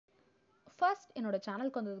First, என்னோட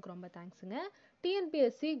சேனலுக்கு வந்ததுக்கு ரொம்ப தேங்க்ஸுங்க.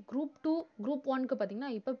 TNPSC Group 2, Group 1க்கு பார்த்தீங்கன்னா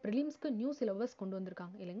இப்போ ப்ரிலிம்ஸ்க்கு நியூ சிலபஸ் கொண்டு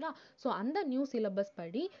வந்திருக்காங்க இல்லைங்களா? ஸோ அந்த நியூ சிலபஸ்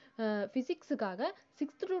படி ஃபிசிக்ஸுக்காக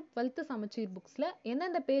 6th to 12th சமச்சீர் புக்ஸில்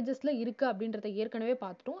எந்தெந்த பேஜஸில் இருக்குது அப்படின்றத ஏற்கனவே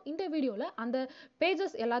பார்த்துட்டோம். இந்த வீடியோவில் அந்த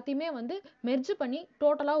பேஜஸ் எல்லாத்தையுமே வந்து மெர்ஜ் பண்ணி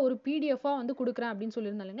டோட்டலாக ஒரு பிடிஎஃபாக வந்து கொடுக்குறேன் அப்படின்னு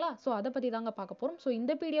சொல்லியிருந்தேன் இல்லைங்களா? ஸோ அதை பற்றி தாங்க பார்க்க போகிறோம். ஸோ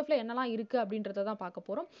இந்த பிடிஎஃப்ல என்னெல்லாம் இருக்குது அப்படின்றத தான் பார்க்க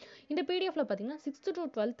போகிறோம். இந்த பிடிஎஃப்ல பார்த்தீங்கன்னா 6th to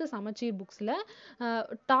 12th சமச்சீர் புக்ஸில்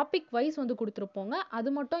டாபிக் வைஸ் வந்து கொடுத்துருப்போங்க. அது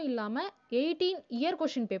மட்டும் இல்லாமல் 18 இயர்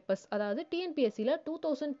கொஷின் பேப்பர்ஸ், அதாவது டிஎன்பிஎஸ்சியில்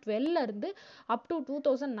 2012 இருந்து அப் டு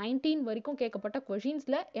 2019 வரைக்கும் கேட்கப்பட்ட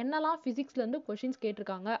கொஷின்ஸில் என்னெல்லாம் ஃபிசிக்ஸ்லேருந்து கொஷின்ஸ்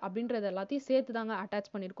கேட்டிருக்காங்க அப்படின்றது எல்லாத்தையும் சேர்த்து தாங்க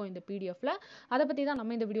அட்டாச் பண்ணியிருக்கோம் இந்த பிடிஎஃப்ல. அதை பற்றி தான்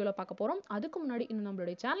நம்ம இந்த வீடியோவில் பார்க்க போகிறோம். அதுக்கு முன்னாடி இன்னும்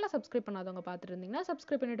நம்மளுடைய சேனலை சப்ஸ்கிரைப் பண்ணாதவங்க பார்த்துட்டு இருந்தீங்கன்னா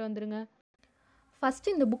சப்ஸ்கிரைப் பண்ணிட்டு வந்துருங்க.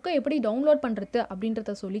 ஃபஸ்ட்டு இந்த புக்கை எப்படி டவுன்லோட் பண்ணுறது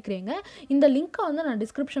அப்படின்றத சொல்லிக்கிறேங்க. இந்த லிங்க்கை வந்து நான்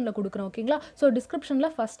டிஸ்கிரிப்ஷனில் கொடுக்குறேன், ஓகேங்களா? ஸோ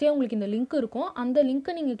டிஸ்கிரிப்ஷனில் ஃபஸ்ட்டே உங்களுக்கு இந்த லிங்க் இருக்கும். அந்த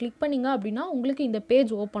லிங்க்கை நீங்கள் கிளிக் பண்ணிங்க அப்படின்னா உங்களுக்கு இந்த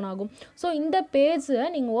பேஜ் ஓப்பன் ஆகும். ஸோ இந்த பேஜை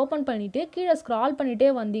நீங்கள் ஓப்பன் பண்ணிவிட்டு கீழே ஸ்க்ரால் பண்ணிகிட்டே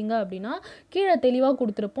வந்தீங்க அப்படின்னா கீழே தெளிவாக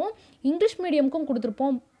கொடுத்துருப்போம். இங்கிலீஷ் மீடியமுக்கும்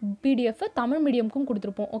கொடுத்துருப்போம் பிடிஎஃப், தமிழ் மீடியமுக்கும்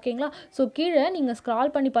கொடுத்துருப்போம், ஓகேங்களா? ஸோ கீழே நீங்கள்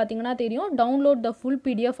ஸ்க்ரால் பண்ணி பார்த்தீங்கன்னா தெரியும் டவுன்லோட் த ஃபுல்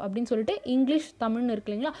பிடிஎஃப் அப்படின்னு சொல்லிட்டு இங்கிலீஷ் தமிழ்னு இருக்கு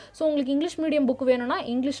இல்லைங்களா? ஸோ உங்களுக்கு இங்கிலீஷ் மீடியம் புக் வேணும்னா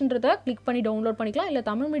இங்கிலீஷ்ன்றதை கிளிக் பண்ணி டவுன்லோட் பண்ணிக்கலாம். இல்லை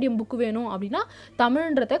தமிழ் மீடியம் புக் வேணும் அப்படின்னா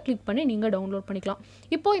தமிழ்ன்றதை கிளிக் பண்ணி நீங்கள் டவுன்லோட் பண்ணிக்கலாம்.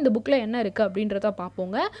 இப்போ இந்த புக்கில் என்ன இருக்குது அப்படின்றத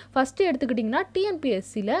பார்ப்போங்க. ஃபஸ்ட்டு எடுத்துக்கிட்டிங்கன்னா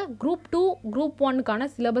டிஎன்பிஎஸ்சியில் குரூப் 2, குரூப் 1க்கான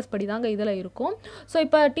சிலபஸ் படி தாங்க இதில் இருக்கும். ஸோ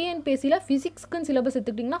இப்போ டிஎன்பிஎஸ்சியில் ஃபிசிக்ஸ்க்குன்னு சிலபஸ்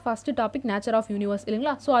எடுத்துக்கிட்டிங்கன்னா first topic nature of universe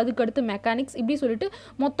இல்லைங்களா? ஸோ அதுக்கடுத்து மெக்கானிக்ஸ், இப்படி சொல்லிட்டு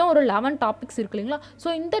மொத்தம் ஒரு 11 டாபிக்ஸ் இருக்கு இல்லைங்களா? ஸோ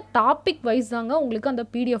இந்த டாபிக் வைஸ் தாங்க உங்களுக்கு அந்த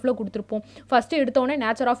பிடிஎஃப்ல கொடுத்துருப்போம். ஃபஸ்ட்டு எடுத்தோடனே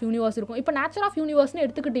நேச்சர் ஆஃப் யூனிவர்ஸ் இருக்கும். இப்போ நேச்சர் ஆஃப் யூனிவர்ஸ்னு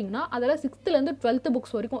எடுத்துக்கிட்டிங்கன்னா அதில் 6th-லேருந்து 12th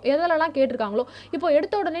புக்ஸ் வரைக்கும் எதெல்லாம் கேட்டிருக்காங்களோ இப்போ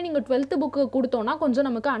எடுத்த உடனே நீங்கள் 12th புக்கு கொடுத்தோன்னா கொஞ்சம்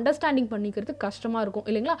நமக்கு அண்டர்ஸ்டாண்டிங் பண்ணிக்கிறது கஷ்டமாக இருக்கும்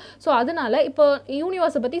இல்லைங்களா? ஸோ அதனால இப்போ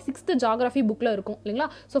யூனிவர்ஸை பற்றி 6th ஜாகிரஃபி புக்கில் இருக்கும் இல்லைங்களா?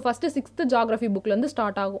 So first 6th geography புக்லேருந்து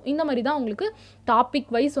start ஆகும். இந்த மாதிரி தான் உங்களுக்கு டாபிக்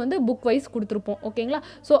வைஸ் வந்து புக் வைஸ் கொடுத்துருப்போம், ஓகேங்களா?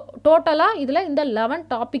 ஸோ டோட்டலாக இதில் இந்த 11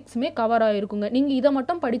 டாபிக்ஸுமே கவர் ஆகிருக்குங்க. நீங்கள் இதை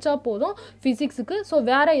மட்டும் படித்தா போதும் ஃபிசிக்ஸுக்கு. ஸோ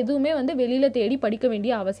வேறு எதுவுமே வந்து வெளியில் தேடி படிக்க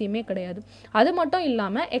வேண்டிய அவசியமே கிடையாது. அது மட்டும்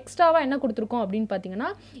இல்லாமல் எக்ஸ்ட்ராவாக என்ன கொடுத்துருக்கோம் அப்படின்னு பார்த்தீங்கன்னா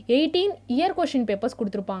 18 இயர் கொஷின் பேப்பர்ஸ்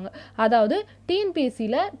கொடுத்துருப்பாங்க. அதாவது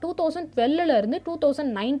டிஎன்பிஎஸ்சியில் 2012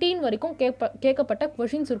 2019 வரைக்கும் கேட்கப்பட்ட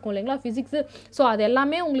கொஷின்ஸ் இருக்கும் இல்லைங்களா ஃபிசிக்ஸு. ஸோ அது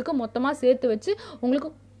எல்லாமே உங்களுக்கு மொத்தமாக சேர்த்து வச்சு உங்களுக்கு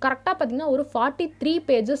கரெக்டாக பார்த்தீங்கன்னா ஒரு 43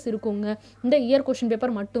 பேஜஸ் இருக்குங்க இந்த இயர் கொஷின்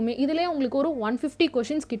பேப்பர் மட்டுமே. இதிலே உங்களுக்கு ஒரு 150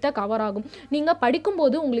 கொஷின்ஸ் கிட்ட கவர் ஆகும். நீங்கள்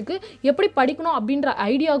படிக்கும்போது உங்களுக்கு எப்படி படிக்கணும் அப்படின்ற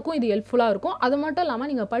ஐடியாவுக்கும் இது ஹெல்ப்ஃபுல்லாக இருக்கும். அது மட்டும்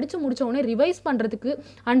இல்லாமல் நீங்கள் படித்து முடிச்ச உடனே ரிவைஸ் பண்ணுறதுக்கு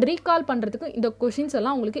அண்ட் ரீகால் பண்ணுறதுக்கு இந்த கொஷின்ஸ்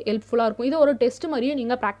எல்லாம் உங்களுக்கு ஹெல்ப்ஃபுல்லாக இருக்கும். இது ஒரு டெஸ்ட் மாதிரியே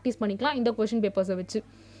நீங்கள் ப்ராக்டிஸ் பண்ணிக்கலாம் இந்த கொஷின் பேப்பர்ஸை வச்சு.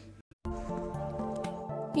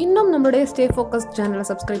 இன்னும் நம்மளுடைய ஸ்டே ஃபோக்கஸ் சேனலை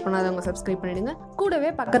சப்ஸ்கிரைப் பண்ணாதவங்க சப்ஸ்கிரைப் பண்ணிடுங்க. கூடவே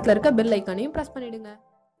பக்கத்தில் இருக்க பெல் ஐக்கானையும் ப்ரெஸ் பண்ணிடுங்க.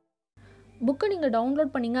 புக்கை நீங்கள்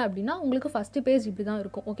டவுன்லோட் பண்ணிங்க அப்படின்னா உங்களுக்கு ஃபஸ்ட்டு பேஜ் இப்படி தான்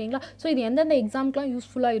இருக்கும், ஓகேங்களா? ஸோ இது எந்தெந்த எக்ஸாம்க்குலாம்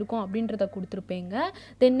யூஸ்ஃபுல்லாக இருக்கும் அப்படின்றத கொடுத்துருப்பேங்க.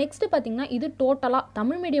 தென் நெக்ஸ்ட்டு பார்த்தீங்கன்னா இது டோட்டலாக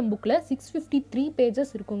தமிழ் மீடியம் புக்கில் 653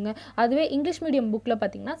 பேஜஸ் இருக்குங்க. அதுவே இங்கிலீஷ் மீடியம் புக்கில்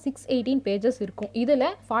பார்த்தீங்கன்னா 618 பேஜஸ் இருக்கும். இதில்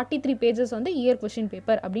 43 பேஜஸ் வந்து இயர் கொஷின்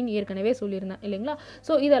பேப்பர் அப்படின்னு ஏற்கனவே சொல்லியிருந்தேன் இல்லைங்களா?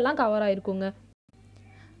 ஸோ இதெல்லாம் கவர் ஆகிருக்குங்க.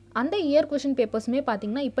 அந்த இயர் கொஷின் பேப்பர்ஸுமே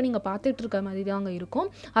பார்த்தீங்கன்னா இப்போ நீங்கள் பார்த்துட்டு இருக்க மாதிரி தாங்க இருக்கும்.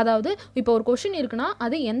 அதாவது இப்போ ஒரு கொஷின் இருக்குன்னா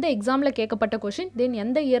அது எந்த எக்ஸாமில் கேட்கப்பட்ட கொஷின், தென்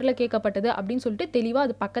எந்த இயரில் கேட்கப்பட்டது அப்படின்னு சொல்லிட்டு தெளிவாக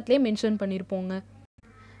அது பக்கத்துலேயே மென்ஷன் பண்ணியிருப்போங்க.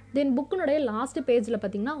 தென் புக்கினுடைய லாஸ்ட் பேஜில்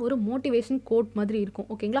பார்த்தீங்கன்னா ஒரு மோட்டிவேஷன் கோட் மாதிரி இருக்கும்,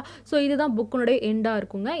 ஓகேங்களா? ஸோ இதுதான் புக்கினுடைய எண்டாக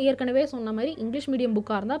இருக்குங்க. ஏற்கனவே சொன்ன மாதிரி இங்கிலீஷ் மீடியம்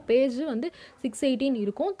புக்காக இருந்தால் பேஜ் வந்து 618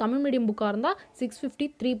 இருக்கும். தமிழ் மீடியம் புக்காக இருந்தால்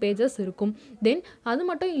 653 பேஜஸ் இருக்கும். தென் அது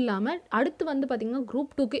மட்டும் இல்லாமல் அடுத்து வந்து பார்த்திங்கன்னா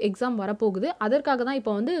குரூப் 2க்கு எக்ஸாம் வரப்போகுது. அதற்காக தான்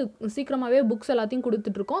இப்போ வந்து சீக்கிரமாகவே புக்ஸ் எல்லாத்தையும்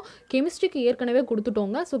கொடுத்துட்ருக்கோம். கெமிஸ்ட்ரிக்கு ஏற்கனவே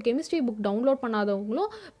கொடுத்துட்டோங்க. So chemistry book download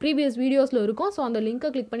பண்ணாதவங்களும் previous வீடியோஸில் இருக்கும். ஸோ அந்த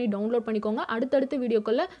லிங்க்கை கிளிக் பண்ணி டவுன்லோட் பண்ணிக்கோங்க. அடுத்தடுத்த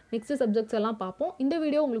வீடியோக்களில் நெக்ஸ்ட் சப்ஜெக்ட்ஸ் எல்லாம் பார்ப்போம். இந்த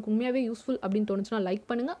வீடியோ உங்களுக்கு உண்மையாகவே யூஸ்ஃபுல் அப்படின்னு தோணுச்சுன்னா லைக்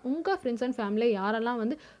பண்ணுங்கள். உங்கள் ஃப்ரெண்ட்ஸ் அண்ட் ஃபேமிலியில் யாரெல்லாம்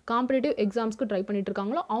வந்து காம்படிட்டிவ் எக்ஸாம்ஸ்க்கு ட்ரை பண்ணிட்டு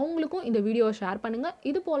இருக்காங்களோ அவங்களுக்கும் இந்த வீடியோவை ஷேர் பண்ணுங்கள்.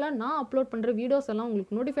 இது போல் நான் அப்லோட் பண்ணுற வீடியோஸ் எல்லாம்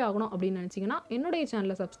உங்களுக்கு நோட்டிஃபை ஆகணும் அப்படின்னு நினச்சிங்கன்னா என்னுடைய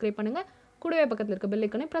சேனலை சப்ஸ்கிரைப் பண்ணுங்கள். கூடவே பக்கத்தில் இருக்க பெல்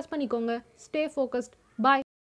ஐக்கானை ப்ரெஸ் பண்ணிக்கோங்க. Stay focused. பாய்.